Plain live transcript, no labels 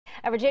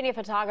A Virginia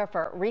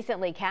photographer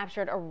recently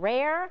captured a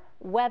rare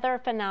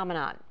weather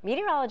phenomenon.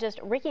 Meteorologist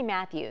Ricky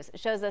Matthews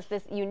shows us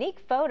this unique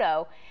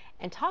photo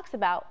and talks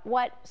about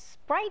what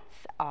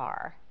sprites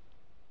are.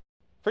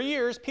 For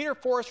years, Peter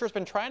Forrester has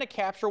been trying to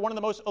capture one of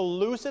the most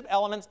elusive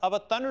elements of a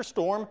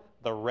thunderstorm,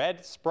 the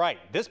red sprite.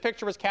 This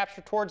picture was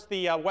captured towards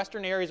the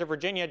western areas of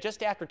Virginia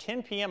just after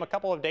 10 p.m. a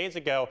couple of days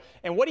ago.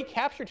 And what he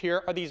captured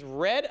here are these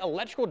red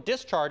electrical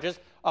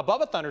discharges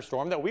above a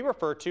thunderstorm that we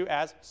refer to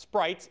as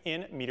sprites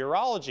in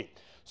meteorology.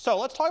 So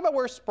let's talk about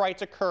where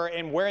sprites occur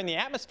and where in the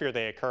atmosphere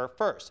they occur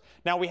first.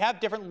 Now we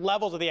have different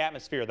levels of the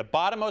atmosphere. The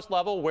bottommost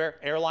level, where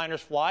airliners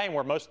fly and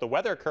where most of the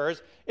weather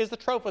occurs, is the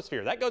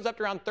troposphere. That goes up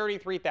to around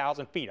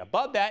 33,000 feet.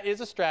 Above that is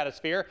the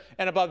stratosphere,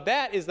 and above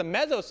that is the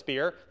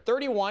mesosphere,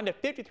 31 to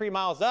 53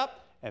 miles up.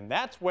 And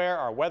that's where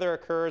our weather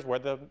occurs, where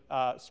the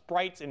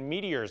sprites and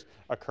meteors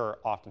occur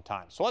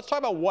oftentimes. So let's talk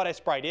about what a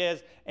sprite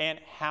is and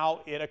how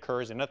it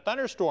occurs in a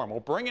thunderstorm. We'll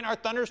bring in our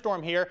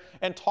thunderstorm here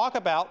and talk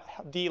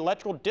about the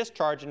electrical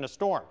discharge in a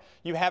storm.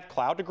 You have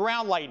cloud to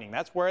ground lightning.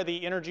 That's where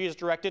the energy is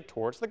directed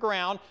towards the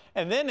ground.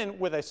 And then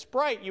with a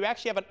sprite, you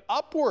actually have an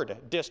upward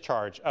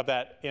discharge of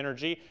that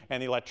energy and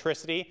the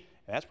electricity.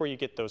 And that's where you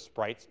get those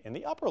sprites in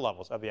the upper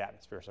levels of the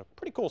atmosphere. So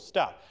pretty cool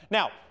stuff.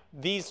 Now,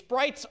 these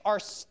sprites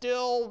are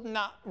still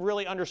not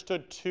really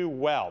understood too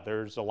well.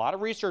 There's a lot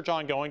of research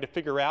ongoing to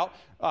figure out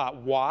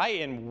why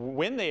and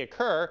when they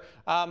occur,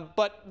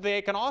 but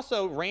they can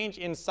also range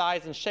in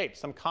size and shape.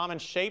 Some common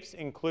shapes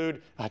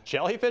include a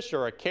jellyfish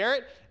or a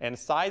carrot, and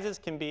sizes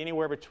can be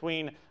anywhere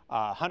between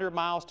 100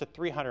 miles to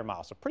 300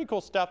 miles. So pretty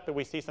cool stuff that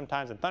we see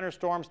sometimes in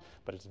thunderstorms,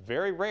 but it's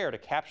very rare to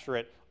capture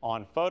it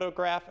on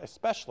photograph,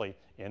 especially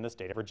in the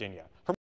state of Virginia.